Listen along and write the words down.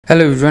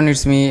Hello everyone,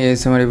 it's me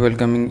Samari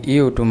welcoming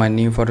you to my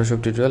new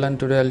Photoshop tutorial, and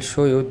today I'll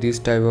show you this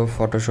type of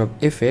Photoshop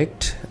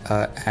effect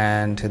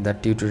and the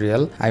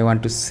tutorial. I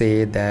want to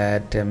say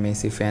that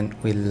Messi fan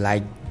will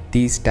like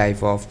this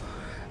type of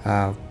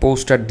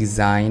poster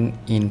design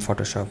in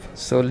Photoshop.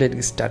 So let's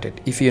get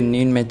started. If you're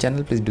new in my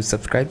channel, please do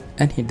subscribe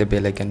and hit the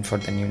bell icon for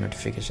the new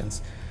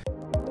notifications.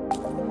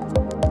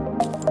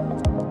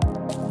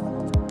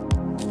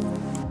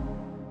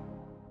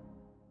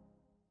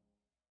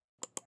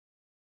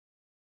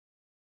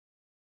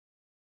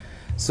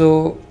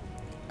 So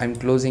I'm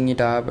closing it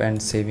up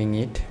and saving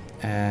it,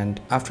 and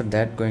after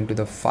that going to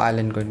the file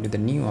and going to the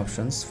new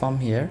options. From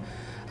here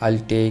I'll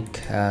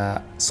take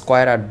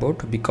square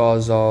artboard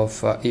because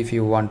of if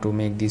you want to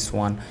make this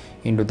one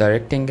into the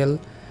rectangle,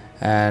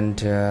 and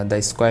the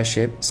square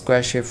shape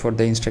for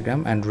the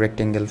Instagram and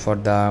rectangle for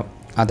the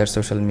other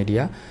social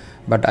media,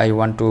 but I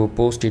want to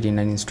post it in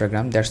an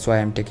Instagram. That's why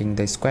I'm taking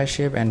the square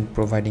shape and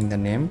providing the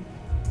name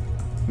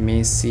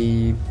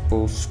Messi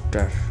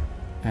poster.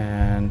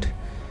 And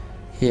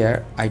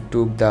here I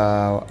took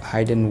the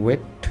height and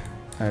width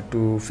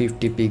to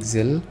 50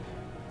 pixel,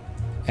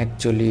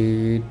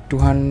 actually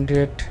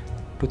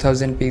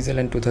 2000 pixel,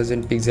 and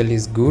 2000 pixel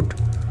is good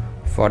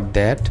for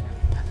that,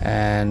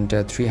 and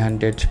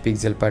 300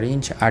 pixel per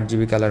inch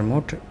RGB color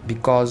mode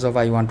because of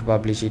I want to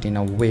publish it in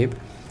a web,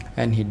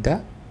 and hit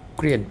the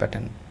create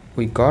button.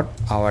 We got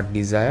our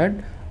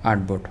desired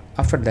artboard.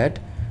 After that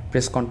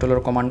press Ctrl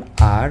or Command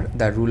R,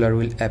 the ruler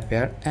will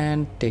appear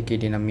and take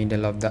it in the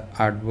middle of the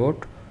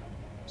artboard.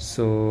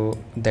 So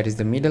that is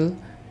the middle,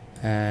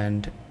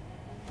 and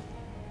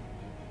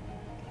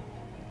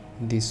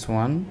this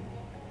one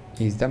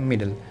is the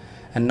middle.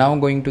 And now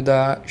going to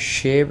the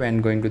shape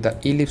and going to the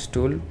ellipse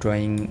tool,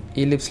 drawing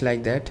ellipse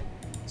like that.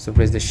 So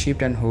press the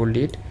shift and hold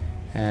it,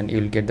 and you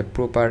will get the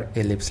proper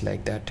ellipse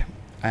like that.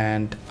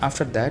 And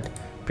after that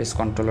press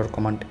Ctrl or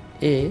Command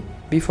A.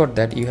 Before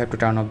that you have to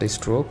turn off the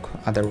stroke,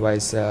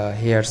 otherwise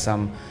here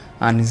some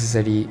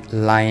unnecessary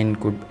line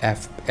could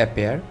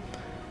appear.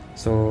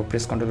 So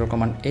press Ctrl or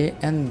Command A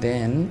and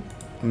then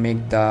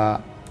make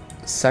the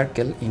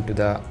circle into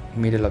the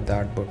middle of the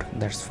artboard.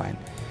 That's fine.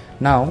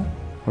 Now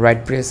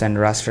right press and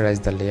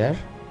rasterize the layer.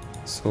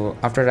 So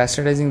after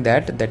rasterizing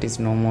that is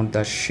no more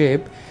the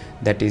shape,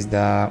 that is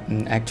the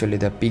actually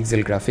the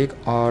pixel graphic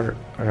or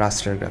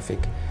raster graphic.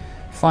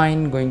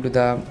 Fine. Going to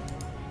the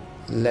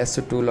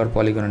lasso tool or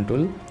polygon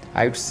tool,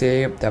 I would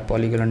say the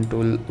polygon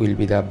tool will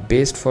be the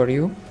best for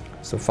you.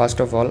 So first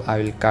of all I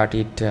will cut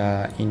it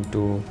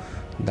into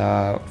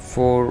the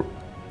 4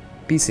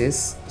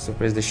 pieces. So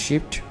press the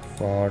shift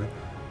for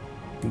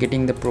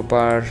getting the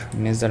proper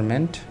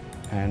measurement,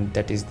 and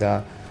that is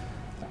the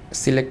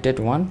selected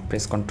one.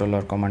 Press Ctrl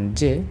or Command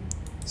J.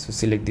 So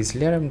select this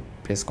layer and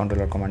press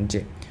Ctrl or Command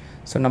J.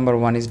 So number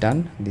 1 is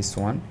done, this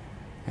one,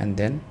 and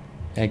then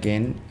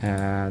again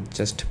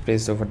just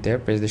press over there,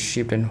 press the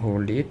shift and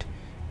hold it.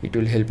 It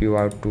will help you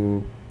out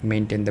to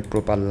maintain the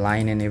proper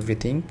line and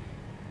everything.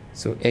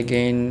 So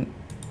again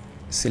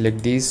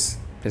select this,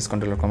 press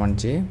Ctrl or Command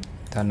J,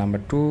 the number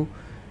 2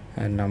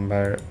 and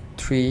number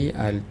 3.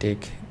 I'll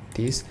take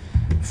this.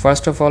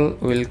 First of all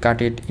we'll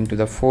cut it into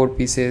the 4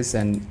 pieces,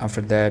 and after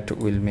that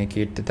we'll make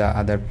it the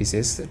other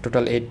pieces.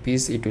 Total 8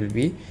 pieces it will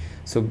be.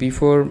 So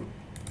before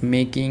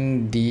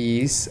making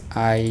these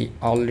I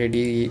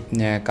already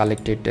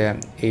collected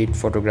 8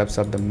 photographs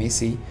of the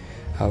Messi,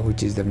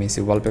 which is the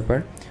Messi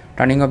wallpaper.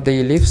 Turning up the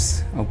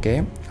ellipse.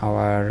 Okay,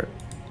 our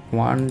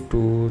 1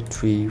 2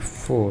 3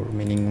 4,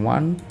 meaning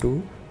 1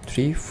 2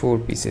 3 4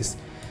 pieces.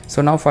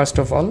 So now first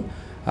of all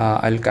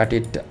I'll cut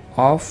it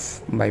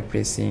off by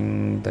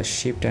pressing the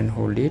shift and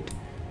hold it,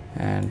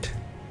 and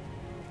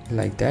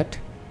like that.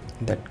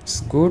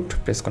 That's good.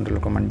 Press Ctrl or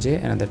Command J.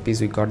 Another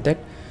piece we got that.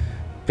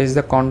 Press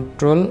the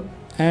Ctrl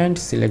and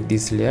select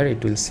this layer.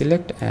 It will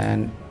select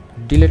and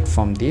delete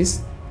from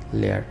this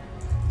layer.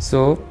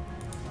 So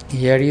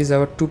here is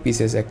our 2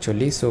 pieces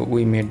actually. So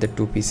we made the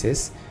 2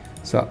 pieces.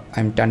 So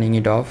I'm turning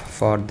it off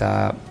for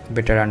the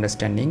better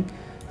understanding.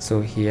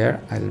 So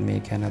here I'll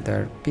make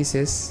another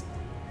pieces.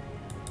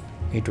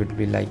 It would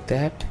be like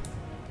that,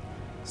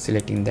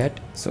 selecting that.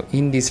 So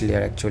in this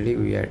layer actually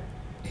we are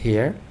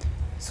here,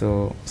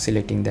 so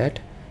selecting that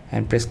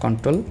and press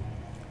Ctrl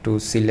to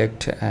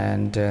select,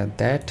 and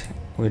that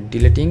we're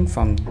deleting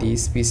from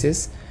these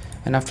pieces.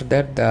 And after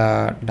that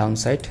the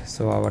downside,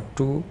 so our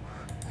 2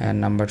 and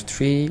number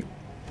 3,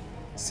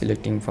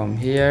 selecting from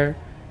here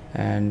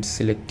and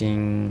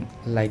selecting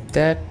like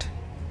that,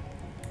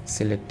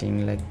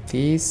 selecting like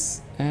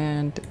this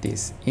and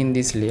this. In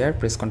this layer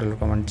press Ctrl or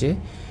Command J,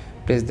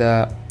 press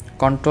the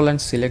Ctrl and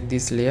select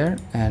this layer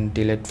and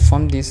delete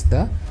from this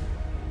the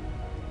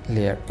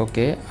layer.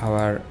 Okay,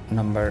 our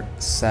number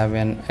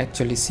 7,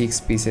 actually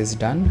 6 pieces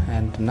done.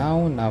 And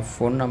now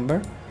 4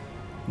 number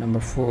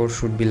 4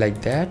 should be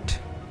like that.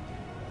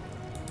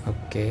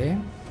 Okay,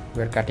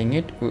 we're cutting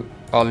it. We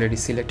already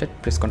selected.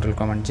 Press Ctrl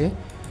Command J,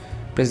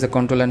 press the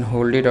Ctrl and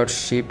hold it or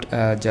shift,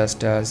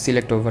 just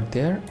select over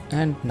there,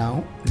 and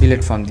now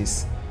delete from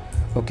this.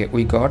 Okay,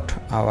 we got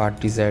our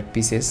desired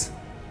pieces.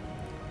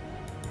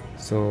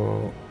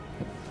 So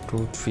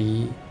 2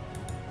 3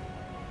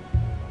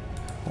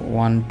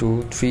 1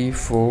 2 3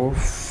 4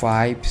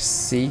 5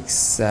 6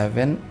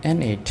 7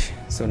 and 8.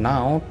 So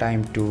now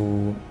time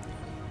to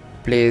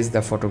place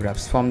the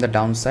photographs. From the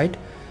downside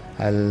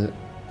I'll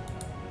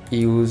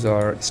use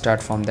or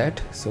start from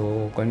that.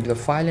 So going to the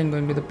file and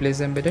going to the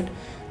place embedded,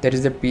 that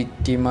is the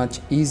pretty much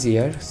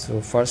easier. So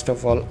first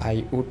of all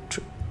I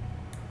would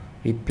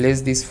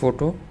replace this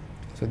photo,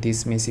 so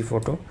this Messi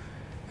photo,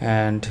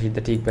 and hit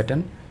the tick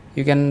button.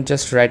 You can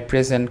just right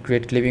press and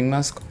create clipping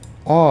mask,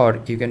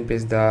 or you can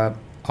press the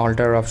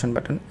alter option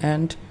button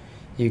and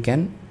you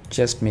can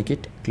just make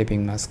it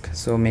clipping mask,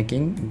 so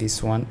making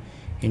this one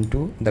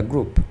into the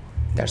group.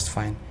 That's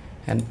fine.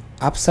 And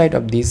upside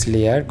of this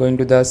layer, going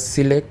to the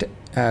select,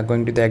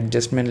 going to the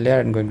adjustment layer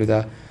and going to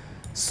the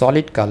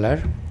solid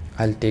color,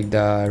 I'll take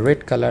the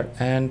red color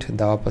and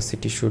the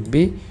opacity should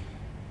be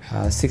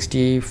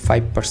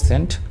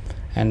 65%,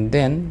 and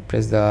then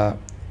press the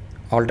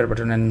alter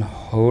button and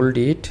hold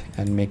it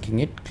and making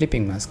it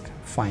clipping mask.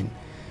 Fine.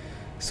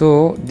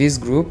 So this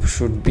group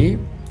should be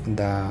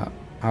the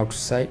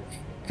outside,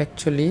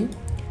 actually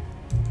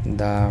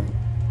the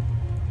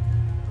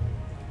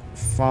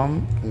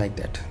form like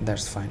that.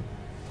 That's fine.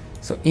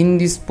 So in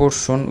this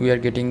portion we are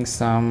getting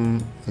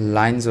some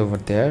lines over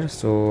there,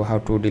 so how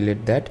to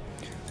delete that?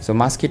 So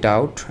mask it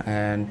out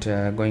and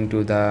going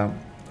to the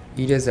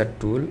eraser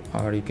tool,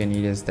 or you can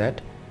erase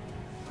that,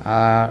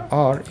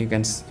 or you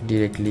can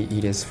directly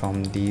erase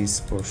from this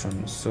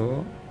portion,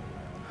 so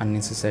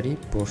unnecessary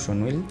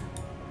portion will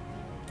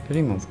be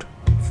removed.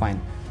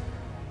 Fine.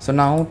 So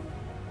now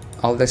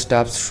all the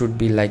stuffs should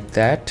be like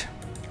that.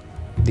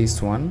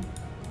 This one,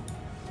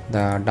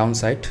 the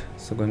downside,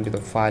 so going to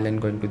the file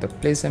and going to the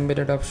place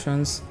embedded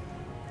options,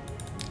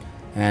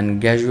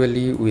 and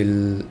gradually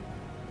we'll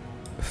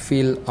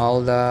fill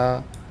all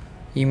the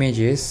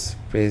images.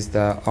 Press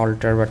the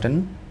alter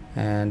button,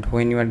 and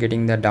when you are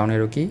getting the down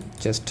arrow key,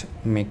 just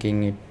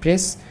making it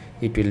press,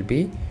 it will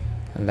be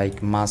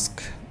like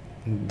mask,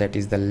 that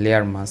is the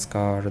layer mask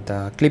or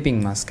the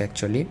clipping mask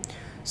actually.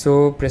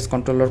 So press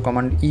Ctrl or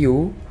Command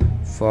U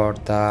for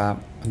the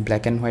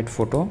black and white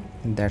photo.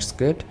 That's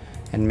good.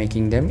 And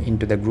making them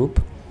into the group.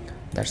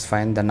 That's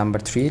fine. The number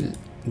 3,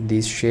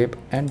 this shape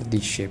and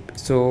this shape,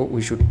 so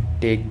we should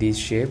take this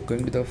shape,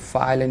 going to the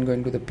file and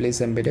going to the place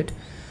embedded.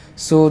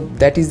 So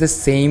that is the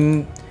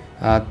same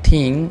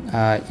thing,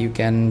 you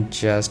can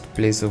just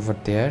place over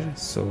there.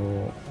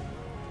 So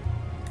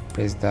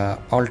press the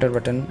alter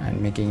button and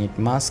making it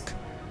mask.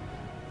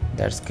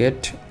 That's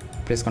good.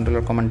 Press Ctrl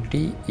or Command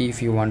T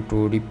if you want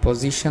to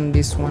reposition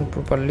this one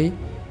properly.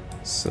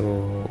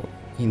 So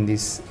in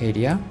this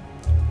area,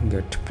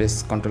 good.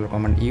 Press Ctrl or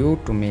Command U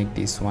to make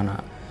this one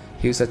a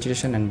hue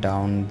saturation, and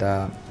down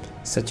the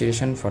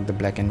saturation for the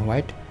black and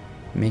white,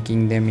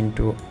 making them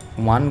into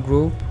one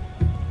group.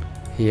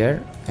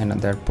 Here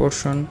another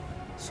portion,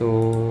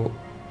 so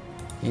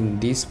in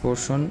this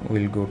portion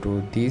we'll go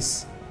to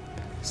this.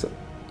 So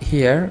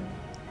here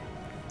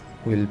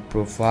we'll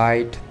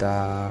provide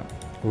the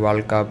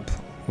World Cup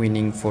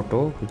winning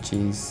photo, which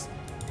is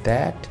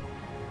that,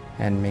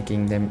 and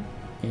making them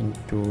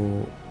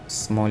into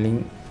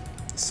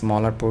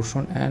smaller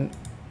portion, and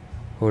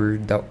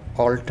hold the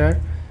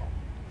alter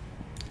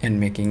and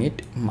making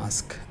it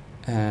mask.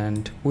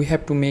 And we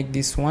have to make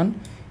this one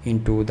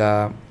into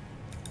the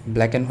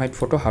black and white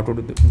photo. How to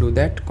do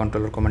that?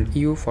 Ctrl or Command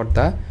U for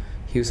the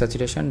hue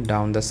saturation,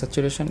 down the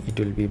saturation it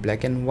will be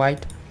black and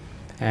white,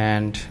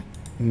 and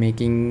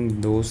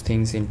making those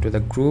things into the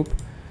group.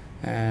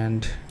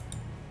 And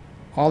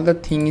all the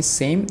thing is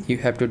same, you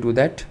have to do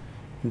that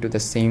into the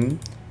same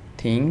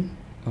thing.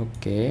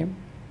 Okay,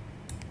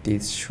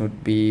 this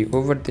should be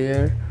over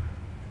there,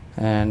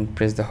 and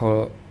press the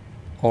whole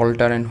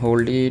alter and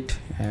hold it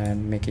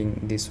and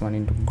making this one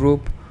into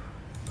group.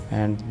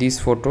 And this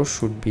photo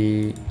should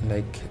be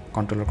like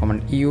Ctrl or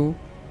Command U,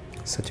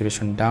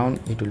 saturation down,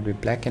 it will be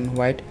black and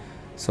white.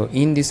 So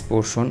in this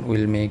portion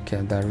we'll make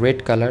the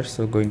red color,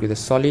 so going to the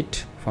solid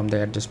from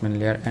the adjustment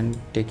layer and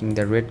taking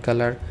the red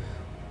color,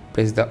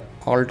 press the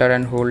alter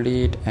and hold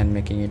it and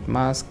making it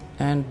mask,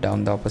 and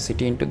down the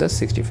opacity into the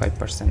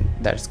 65%.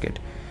 That's good.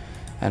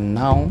 And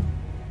now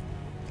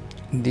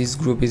this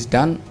group is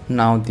done.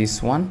 Now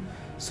this one,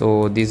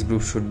 so this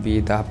group should be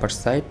the upper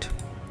side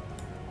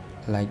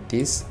like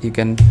this. You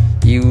can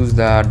use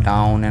the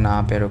down and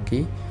up arrow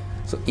key.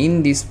 So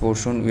in this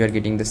portion we are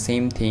getting the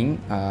same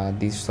thing,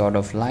 this sort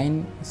of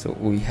line, so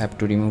we have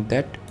to remove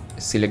that.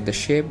 Select the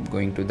shape,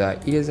 going to the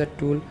eraser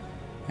tool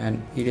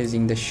and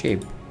erasing the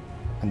shape,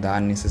 the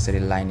unnecessary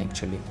line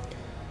actually.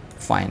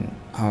 Fine,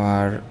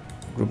 our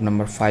group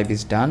number 5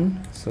 is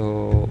done.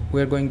 So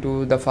we are going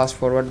to the fast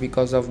forward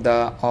because of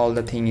the all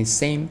the thing is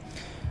same,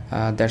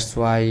 that's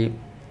why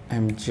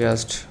I'm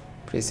just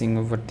pressing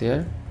over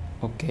there.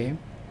 Okay,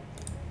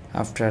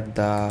 after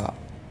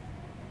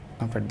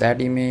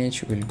that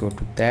image we'll go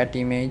to that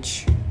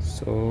image,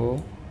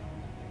 so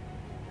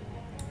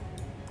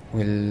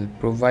we'll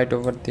provide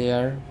over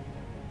there,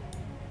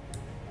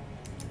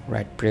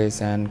 right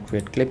press and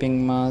create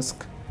clipping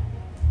mask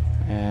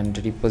and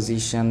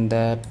reposition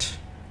that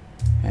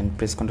and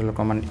press Ctrl or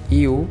Command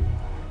U,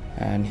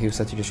 and hue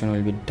saturation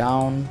will be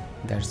down.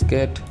 That's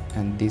good.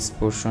 And this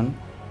portion,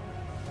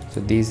 so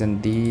these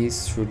and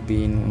these should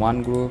be in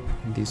one group,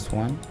 this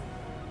one.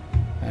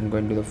 And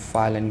going to the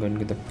file and going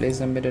to the place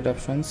embedded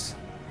options,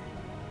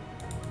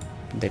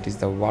 that is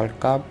the World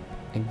Cup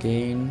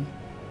again.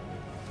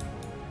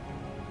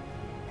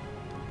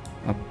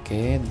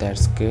 Okay,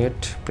 that's good.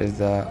 Press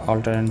the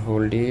Alt and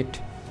hold it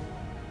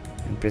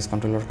and press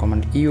Ctrl or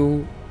Command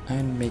U,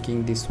 and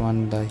making this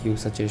one the hue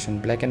saturation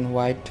black and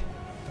white.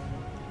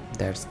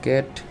 That's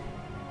good.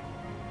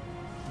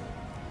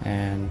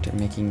 And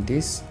making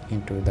this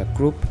into the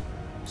group.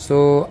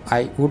 So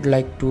I would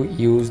like to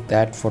use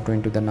that photo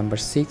into the number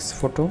 6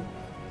 photo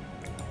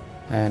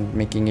and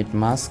making it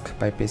mask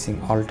by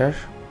pressing Alt.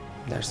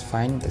 That's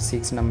fine. The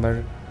 6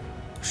 number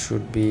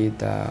should be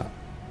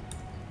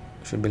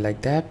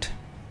like that,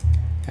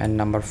 and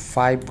number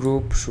 5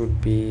 group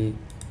should be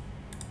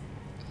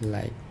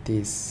like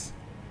this.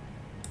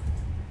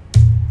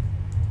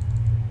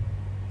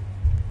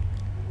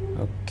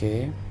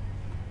 Okay,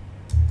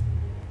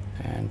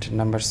 and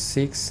number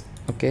 6,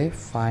 okay,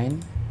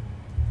 fine.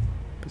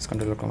 Press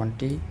Ctrl or Command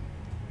T. It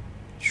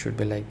should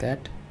be like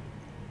that.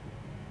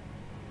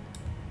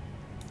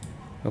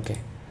 Okay,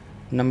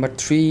 number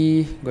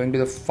 3, going to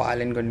the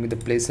file and going to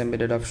the place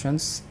embedded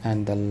options,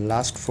 and the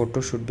last photo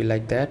should be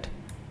like that.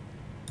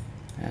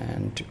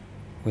 And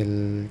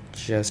we'll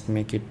just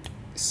make it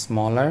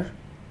smaller.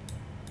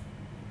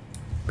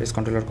 Press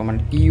Ctrl or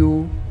Command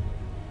U.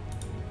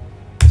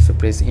 So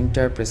press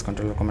Enter, press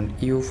Ctrl or Command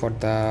U for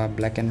the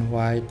black and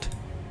white,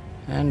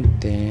 and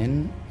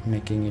then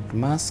making it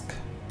mask.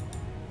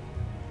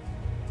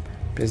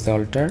 Press the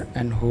Alt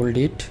and hold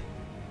it.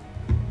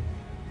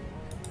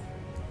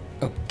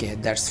 Okay,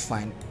 that's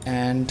fine.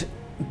 And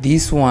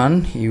this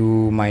one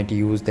you might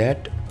use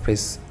that.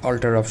 Press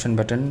Alt option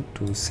button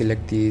to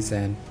select these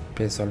and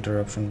press Alt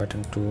option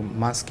button to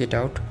mask it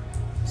out.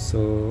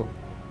 So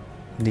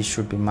this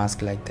should be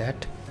masked like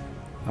that.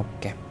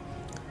 Okay,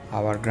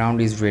 our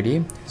ground is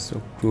ready.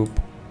 So group,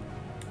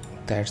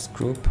 that's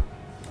group,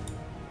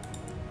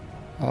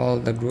 all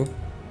the group,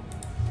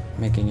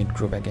 making it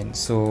group again.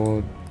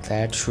 So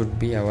that should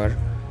be our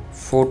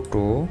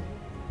photo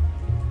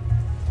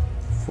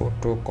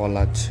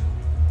collage.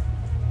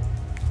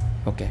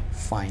 Okay,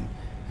 fine.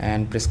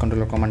 And press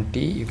Ctrl or Command T.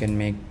 You can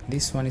make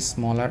this one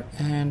smaller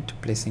and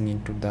placing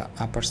into the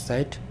upper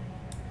side.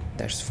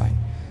 That's fine.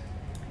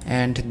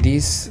 And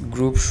this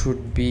group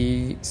should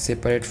be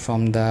separate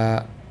from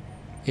the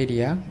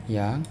area.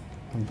 Yeah,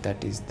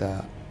 that is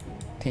the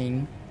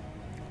thing.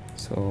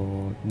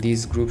 So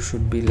this group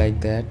should be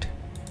like that.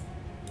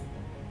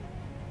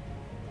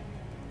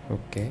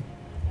 Okay,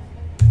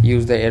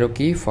 use the arrow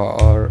key for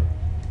our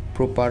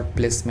proper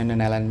placement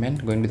and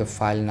alignment. Going to the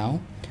file now.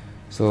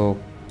 So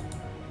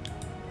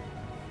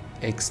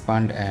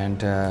expand,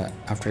 and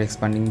after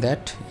expanding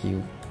that,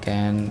 you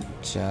can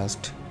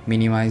just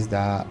minimize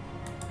the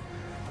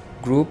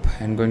group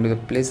and going to the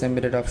place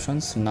embedded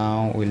options.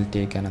 Now we'll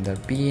take another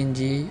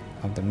PNG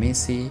of the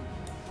Messi,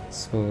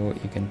 so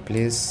you can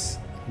place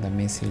the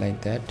Messi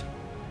like that.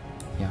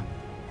 Yeah,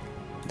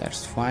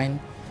 that's fine.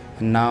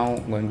 And now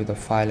going to the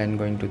file and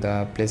going to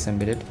the place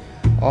embedded,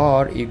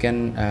 or you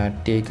can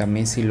take a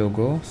Messi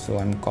logo. So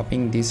I'm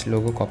copying this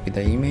logo, copy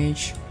the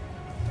image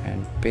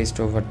and paste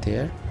over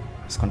there.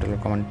 Press Ctrl or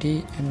Command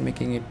T and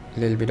making it a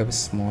little bit of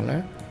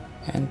smaller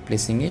and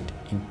placing it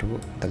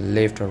into the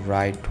left or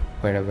right,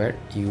 wherever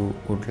you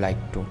would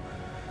like to.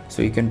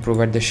 So you can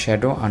provide the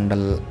shadow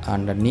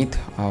underneath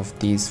of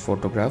these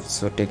photographs.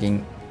 So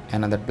taking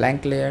another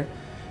blank layer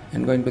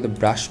and going to the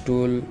brush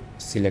tool,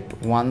 select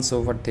once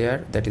over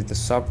there, that is the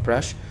soft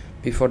brush.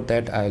 Before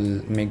that I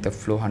will make the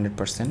flow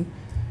 100%.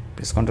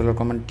 Press Ctrl or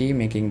Command T,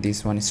 making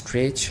this one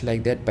stretch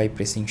like that by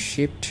pressing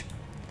Shift,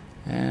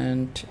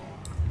 and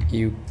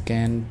you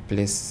can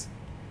place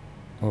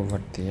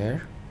over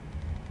there.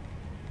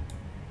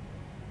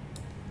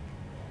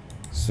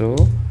 So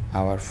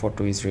our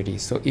photo is ready.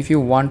 So if you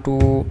want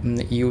to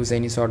use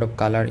any sort of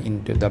color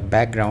into the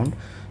background,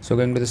 so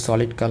going to the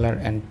solid color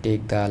and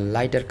take the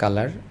lighter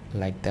color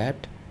like that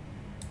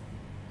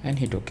and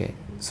hit OK.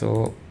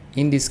 So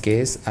in this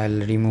case I'll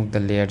remove the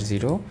layer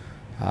 0.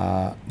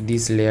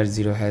 This layer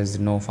 0 has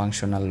no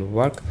functional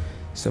work,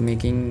 so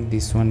making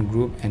this one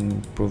group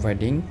and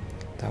providing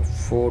the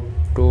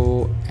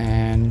photo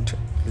and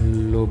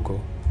logo.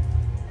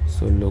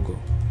 So logo.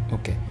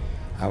 Okay,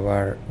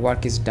 our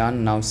work is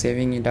done. Now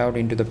saving it out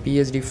into the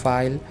PSD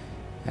file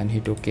and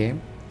hit OK.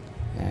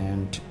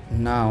 And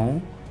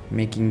now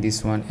making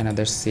this one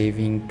another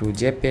saving to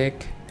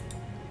JPEG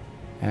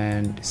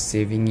and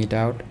saving it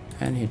out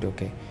and hit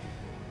OK.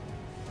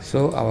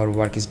 So our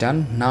work is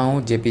done.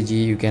 Now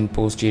JPG you can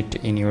post it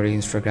in your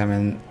Instagram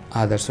and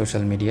other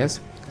social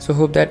medias. So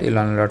hope that you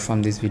learn a lot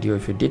from this video.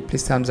 If you did,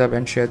 please thumbs up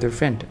and share with your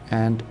friend.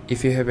 And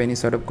if you have any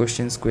sort of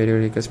questions, query or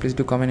requests, please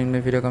do comment in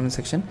my video comment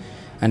section.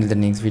 Until the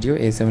next video,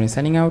 A7 is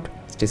signing out.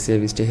 Stay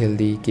safe, stay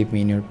healthy, keep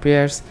me in your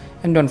prayers,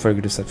 and don't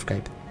forget to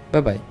subscribe. Bye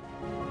bye.